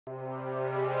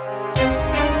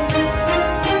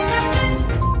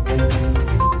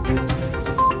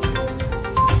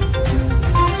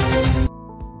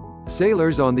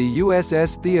Sailors on the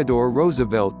USS Theodore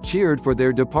Roosevelt cheered for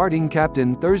their departing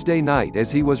captain Thursday night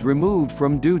as he was removed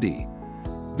from duty.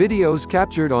 Videos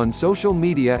captured on social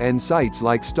media and sites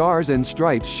like Stars and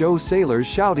Stripes show sailors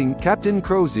shouting "Captain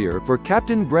Crozier" for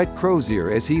Captain Brett Crozier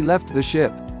as he left the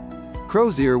ship.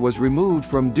 Crozier was removed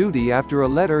from duty after a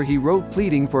letter he wrote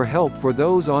pleading for help for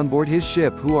those on board his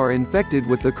ship who are infected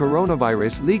with the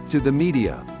coronavirus leaked to the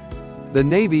media. The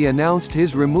Navy announced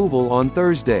his removal on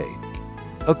Thursday.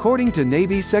 According to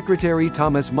Navy Secretary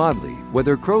Thomas Modly,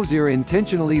 whether Crozier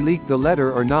intentionally leaked the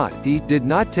letter or not, he did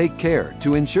not take care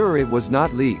to ensure it was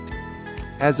not leaked.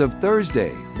 As of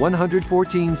Thursday,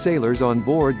 114 sailors on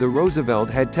board the Roosevelt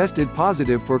had tested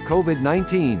positive for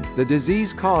COVID-19, the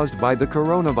disease caused by the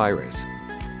coronavirus.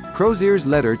 Crozier's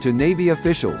letter to Navy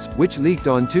officials, which leaked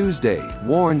on Tuesday,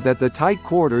 warned that the tight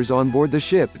quarters on board the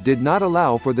ship did not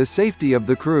allow for the safety of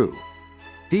the crew.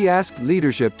 He asked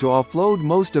leadership to offload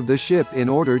most of the ship in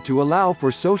order to allow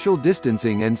for social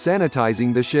distancing and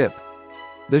sanitizing the ship.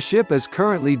 The ship is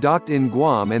currently docked in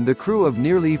Guam and the crew of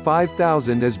nearly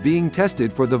 5,000 is being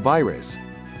tested for the virus.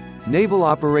 Naval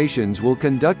Operations will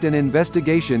conduct an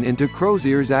investigation into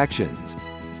Crozier's actions.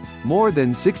 More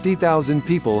than 60,000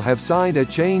 people have signed a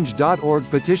Change.org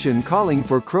petition calling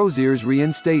for Crozier's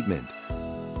reinstatement.